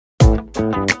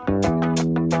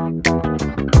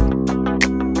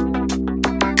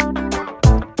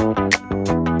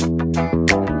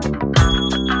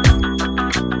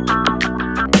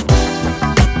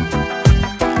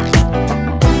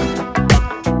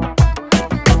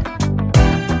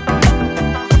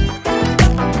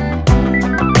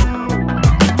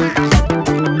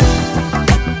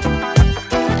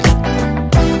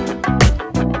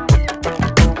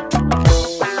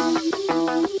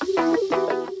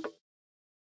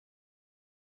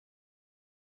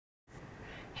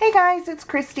Hey guys, it's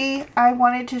Christy. I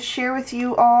wanted to share with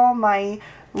you all my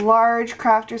large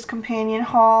Crafter's Companion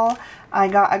haul. I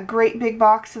got a great big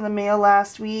box in the mail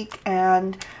last week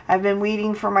and I've been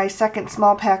waiting for my second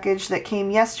small package that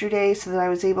came yesterday so that I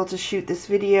was able to shoot this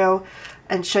video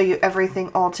and show you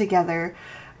everything all together.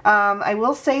 I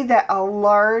will say that a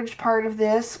large part of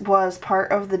this was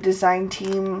part of the design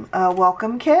team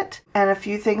welcome kit and a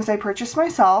few things I purchased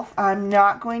myself. I'm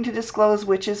not going to disclose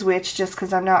which is which just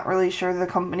because I'm not really sure the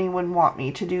company would want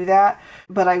me to do that,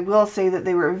 but I will say that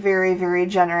they were very, very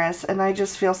generous and I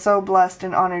just feel so blessed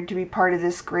and honored to be part of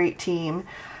this great team.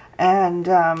 And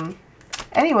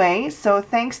anyway, so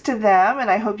thanks to them and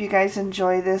I hope you guys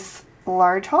enjoy this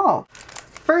large haul.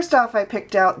 First off, I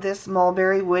picked out this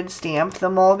mulberry wood stamp. The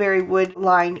mulberry wood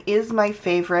line is my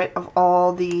favorite of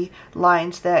all the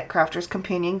lines that Crafter's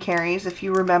Companion carries. If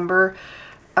you remember,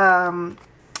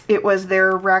 it was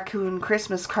their raccoon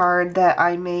Christmas card that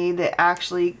I made that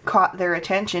actually caught their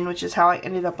attention, which is how I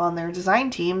ended up on their design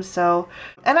team. So,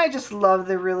 and I just love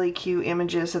the really cute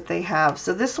images that they have.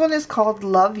 So this one is called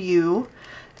Love You.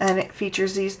 And it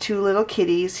features these two little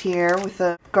kitties here with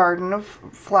a garden of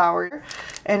flowers.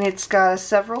 And it's got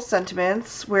several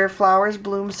sentiments. Where flowers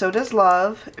bloom, so does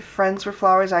love. If friends were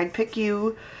flowers, I'd pick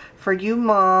you. For you,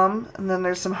 Mom. And then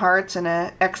there's some hearts and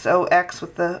a XOX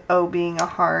with the O being a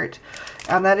heart.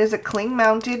 And that is a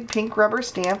cling-mounted pink rubber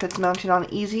stamp. It's mounted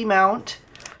on Easy Mount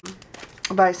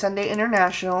by Sunday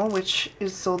International, which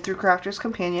is sold through Crafter's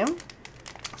Companion.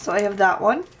 So I have that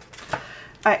one.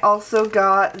 I also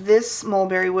got this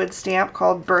mulberry wood stamp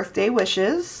called Birthday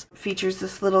Wishes. It features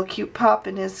this little cute pup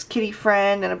and his kitty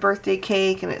friend and a birthday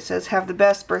cake, and it says, "Have the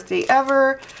best birthday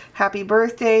ever. Happy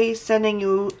birthday. Sending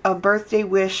you a birthday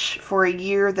wish for a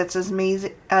year that's as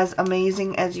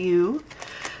amazing as you."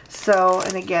 So,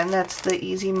 and again, that's the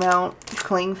Easy Mount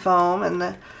cling foam, and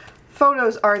the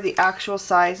photos are the actual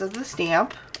size of the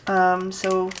stamp.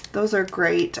 So those are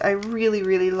great. I really,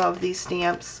 really love these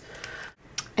stamps.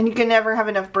 And you can never have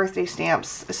enough birthday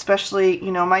stamps, especially,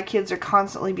 you know, my kids are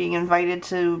constantly being invited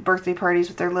to birthday parties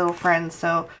with their little friends,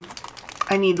 so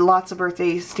I need lots of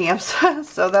birthday stamps.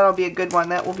 So that'll be a good one.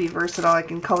 That will be versatile. I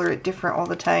can color it different all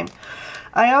the time.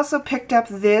 I also picked up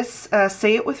this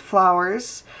Say It With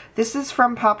Flowers. This is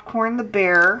from Popcorn the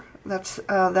Bear. That's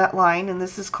that line, and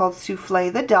this is called Souffle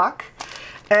the Duck.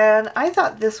 And I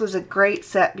thought this was a great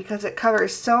set because it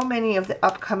covers so many of the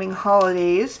upcoming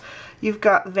holidays. You've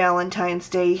got Valentine's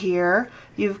Day here.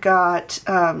 You've got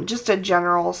just a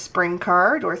general spring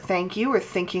card or thank you or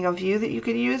thinking of you that you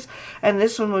could use. And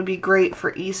this one would be great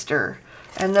for Easter.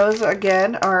 And those,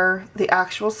 again, are the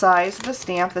actual size of the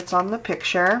stamp that's on the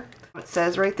picture. It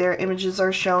says right there, images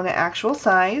are shown at actual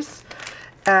size.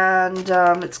 And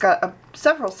it's got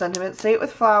several sentiments. Say it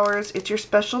with flowers. It's your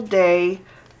special day.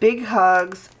 Big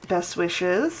hugs. Best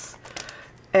wishes.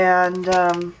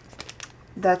 And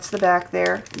that's the back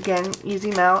there. Again,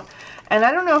 Easy Mount. And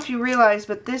I don't know if you realize,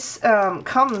 but this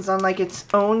comes on like its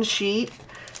own sheet.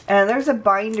 And there's a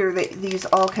binder that these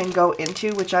all can go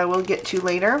into, which I will get to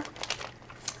later.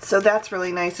 So that's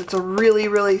really nice. It's a really,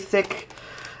 really thick,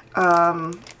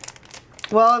 well,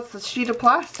 it's a sheet of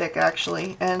plastic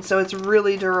actually. And so it's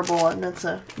really durable, and it's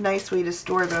a nice way to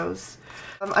store those.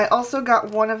 I also got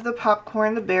one of the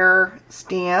Popcorn the Bear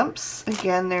stamps.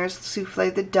 Again, there's Souffle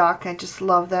the Duck. I just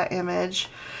love that image.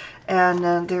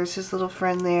 And there's his little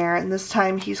friend there. And this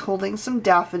time he's holding some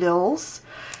daffodils.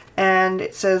 And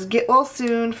it says, "Get well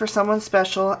soon for someone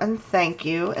special and thank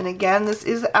you." And again, this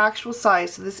is the actual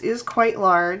size, so this is quite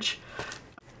large.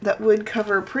 That would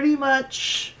cover pretty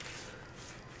much,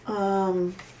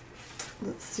 let's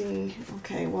see,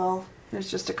 okay, well, there's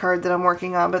just a card that I'm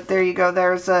working on, but there you go.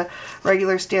 There's a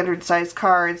regular standard size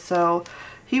card. So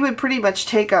he would pretty much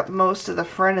take up most of the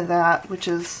front of that, which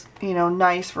is, you know,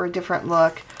 nice for a different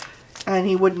look. And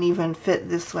he wouldn't even fit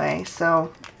this way.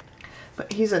 So,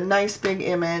 but he's a nice big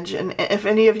image. And if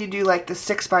any of you do like the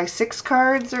 6x6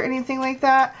 cards or anything like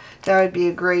that, that would be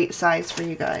a great size for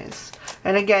you guys.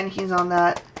 And again, he's on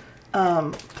that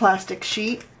plastic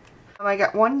sheet. I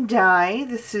got one die.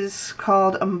 This is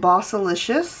called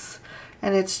Embossalicious.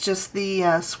 And it's just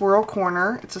the swirl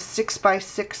corner. It's a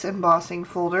 6x6 embossing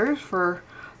folder for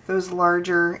those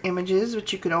larger images,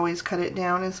 but you could always cut it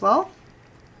down as well.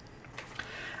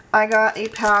 I got a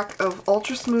pack of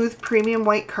Ultra Smooth Premium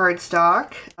White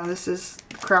Cardstock. This is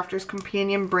Crafter's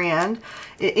Companion brand.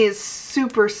 It is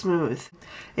super smooth.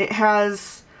 It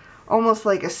has almost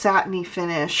like a satiny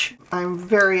finish. I'm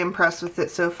very impressed with it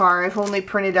so far. I've only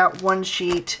printed out one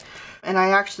sheet, and I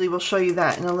actually will show you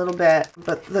that in a little bit,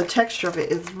 but the texture of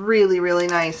it is really, really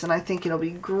nice, and I think it'll be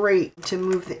great to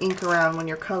move the ink around when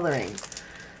you're coloring.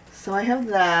 So I have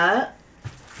that.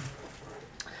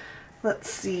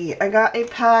 Let's see, I got a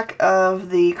pack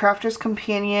of the Crafter's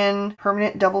Companion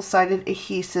permanent double-sided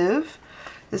adhesive.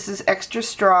 This is extra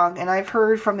strong, and I've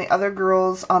heard from the other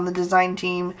girls on the design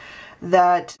team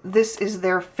that this is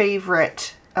their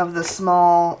favorite of the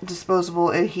small disposable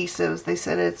adhesives. They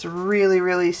said it's really,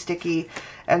 really sticky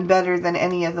and better than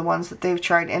any of the ones that they've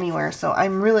tried anywhere. So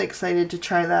I'm really excited to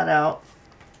try that out.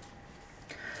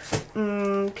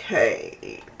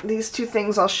 Okay, these two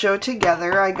things I'll show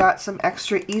together. I got some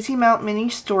extra Easy Mount mini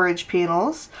storage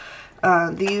panels.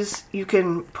 These you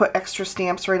can put extra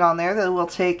stamps right on there that will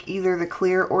take either the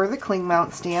clear or the cling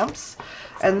mount stamps.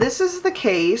 And this is the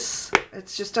case.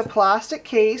 It's just a plastic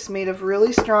case made of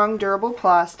really strong, durable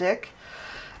plastic.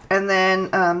 And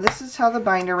then this is how the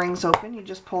binder rings open. You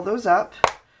just pull those up,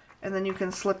 and then you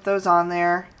can slip those on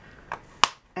there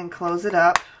and close it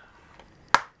up.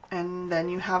 And then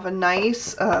you have a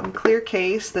nice clear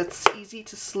case that's easy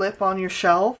to slip on your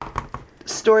shelf.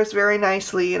 Stores very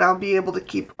nicely, and I'll be able to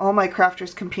keep all my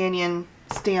Crafter's Companion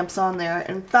stamps on there.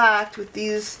 In fact, with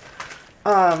these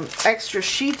extra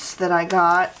sheets that I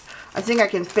got, I think I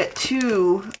can fit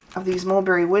 2 of these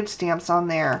mulberry wood stamps on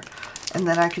there, and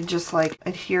then I can just like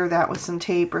adhere that with some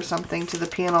tape or something to the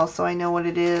panel so I know what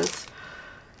it is.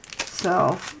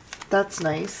 So that's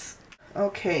nice.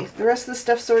 Okay, the rest of the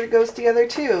stuff sort of goes together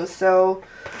too, so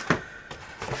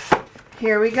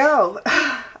here we go.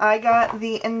 I got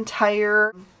the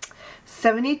entire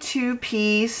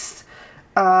 72-piece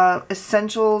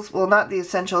essentials, well, not the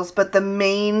essentials, but the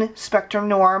main Spectrum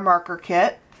Noir marker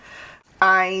kit.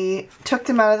 I took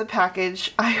them out of the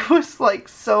package. I was like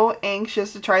so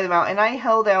anxious to try them out, and I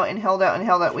held out and held out and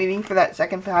held out waiting for that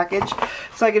second package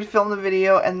so I could film the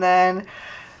video. And then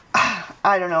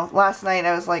I don't know, last night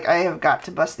I was like, I have got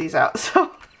to bust these out,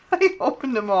 so I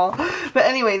opened them all. But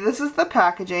anyway, this is the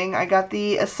packaging. I got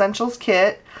the essentials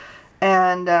kit,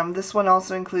 and this one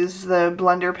also includes the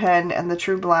blender pen and the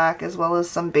True Black, as well as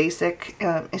some basic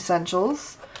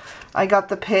essentials. I got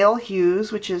the pale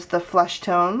hues, which is the flesh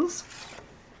tones.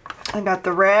 I got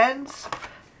the reds,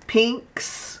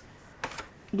 pinks,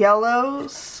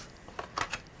 yellows,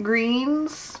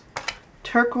 greens,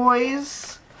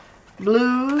 turquoise,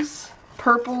 blues,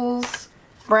 purples,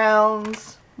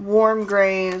 browns, warm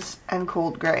grays, and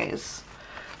cold grays.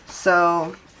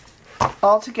 So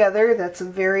altogether, that's a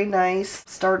very nice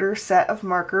starter set of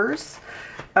markers.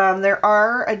 There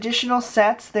are additional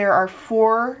sets. There are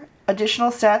 4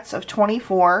 additional sets of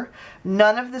 24.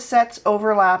 None of the sets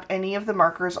overlap any of the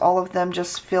markers. All of them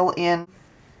just fill in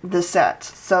the set.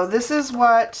 So this is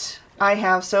what I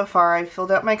have so far. I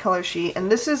filled out my color sheet,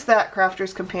 and this is that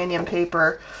Crafter's Companion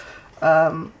paper.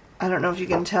 I don't know if you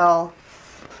can tell,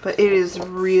 but it is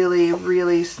really,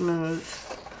 really smooth.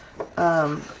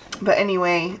 But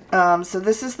anyway, so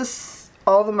this is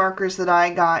all the markers that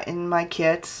I got in my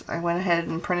kit. I went ahead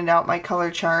and printed out my color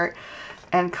chart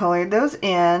and colored those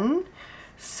in.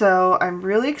 So I'm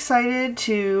really excited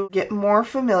to get more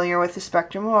familiar with the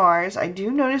Spectrum Noirs. I do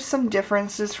notice some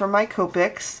differences from my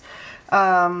Copics.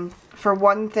 For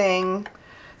one thing,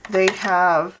 they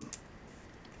have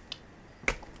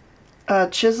a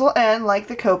chisel end like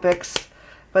the Copics,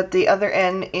 but the other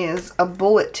end is a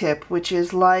bullet tip, which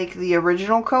is like the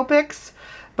original Copics,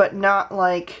 but not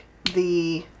like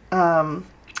the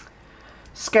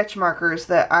sketch markers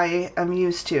that I am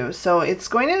used to. So it's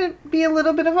going to be a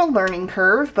little bit of a learning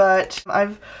curve, but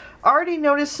I've already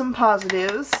noticed some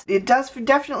positives. It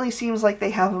definitely seems like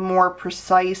they have a more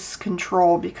precise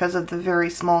control because of the very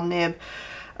small nib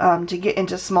to get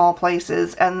into small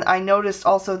places. And I noticed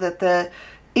also that the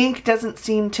ink doesn't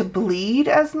seem to bleed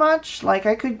as much. Like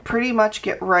I could pretty much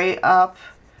get right up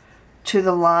to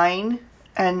the line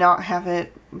and not have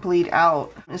it bleed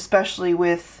out, especially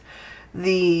with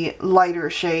the lighter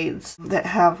shades that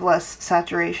have less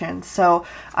saturation. So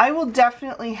I will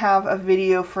definitely have a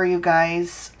video for you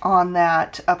guys on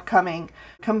that upcoming,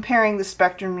 comparing the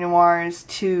Spectrum Noirs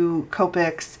to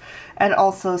Copics, and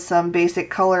also some basic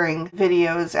coloring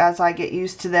videos as I get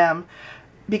used to them,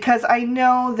 because I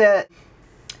know that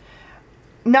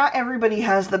not everybody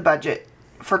has the budget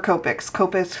for Copics.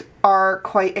 Copics are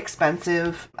quite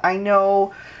expensive. I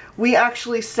know we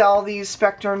actually sell these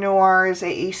Spectrum Noirs at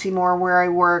AC Moore where I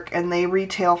work, and they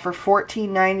retail for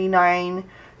 $14.99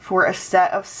 for a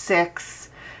set of 6,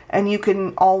 and you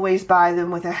can always buy them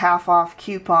with a half-off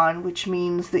coupon, which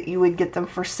means that you would get them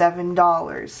for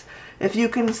 $7. If you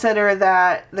consider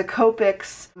that the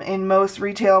Copics in most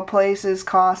retail places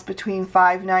cost between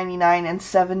 $5.99 and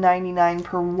 $7.99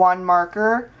 per one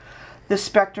marker, the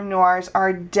Spectrum Noirs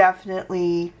are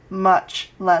definitely much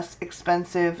less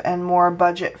expensive and more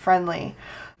budget friendly.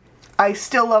 I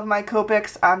still love my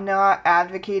Copics. I'm not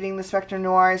advocating the Spectrum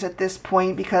Noirs at this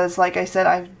point because, like I said,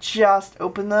 I've just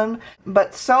opened them.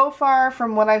 But so far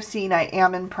from what I've seen, I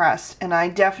am impressed. And I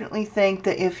definitely think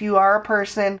that if you are a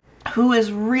person who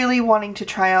is really wanting to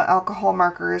try out alcohol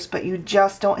markers, but you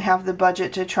just don't have the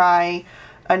budget to try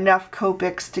enough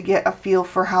Copics to get a feel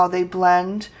for how they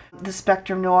blend, the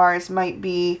Spectrum Noirs might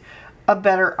be a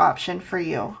better option for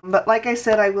you. But like I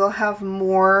said, I will have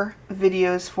more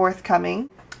videos forthcoming.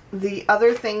 The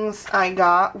other things I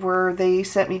got were, they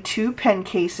sent me 2 pen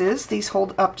cases. These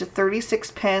hold up to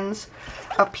 36 pens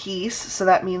a piece, so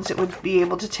that means it would be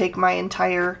able to take my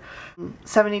entire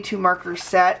 72 marker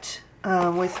set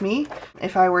with me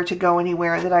if I were to go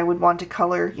anywhere that I would want to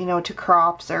color, you know, to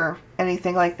crops or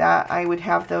anything like that. I would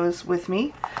have those with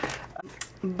me.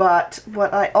 But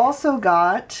what I also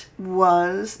got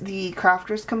was the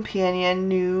Crafter's Companion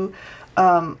new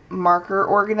marker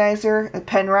organizer,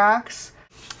 pen racks.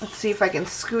 Let's see if I can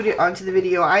scoot it onto the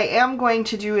video. I am going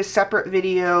to do a separate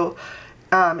video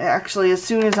actually as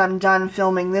soon as I'm done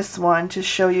filming this one to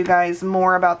show you guys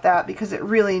more about that, because it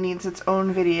really needs its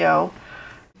own video.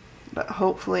 But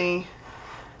hopefully,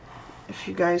 if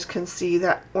you guys can see,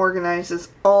 that organizes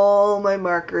all my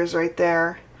markers right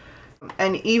there.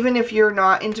 And even if you're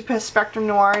not into Spectrum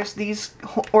Noirs, these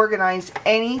organize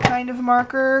any kind of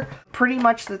marker pretty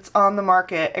much that's on the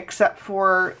market, except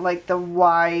for like the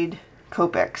wide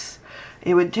Copics.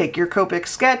 It would take your Copic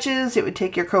sketches, it would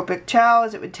take your Copic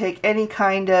chows, it would take any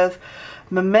kind of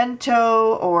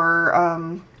memento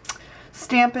or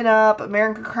Stampin' Up,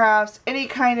 American Crafts, any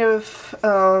kind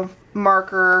of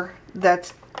marker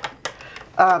that's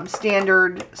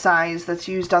standard size that's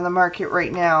used on the market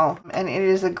right now. And it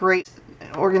is a great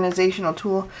organizational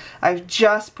tool. I've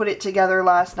just put it together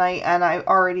last night and I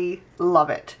already love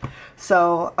it.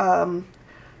 So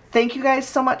thank you guys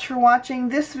so much for watching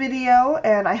this video,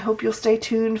 and I hope you'll stay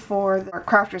tuned for the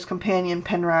Crafter's Companion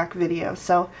pen rack video.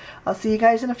 So I'll see you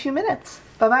guys in a few minutes.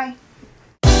 Bye bye.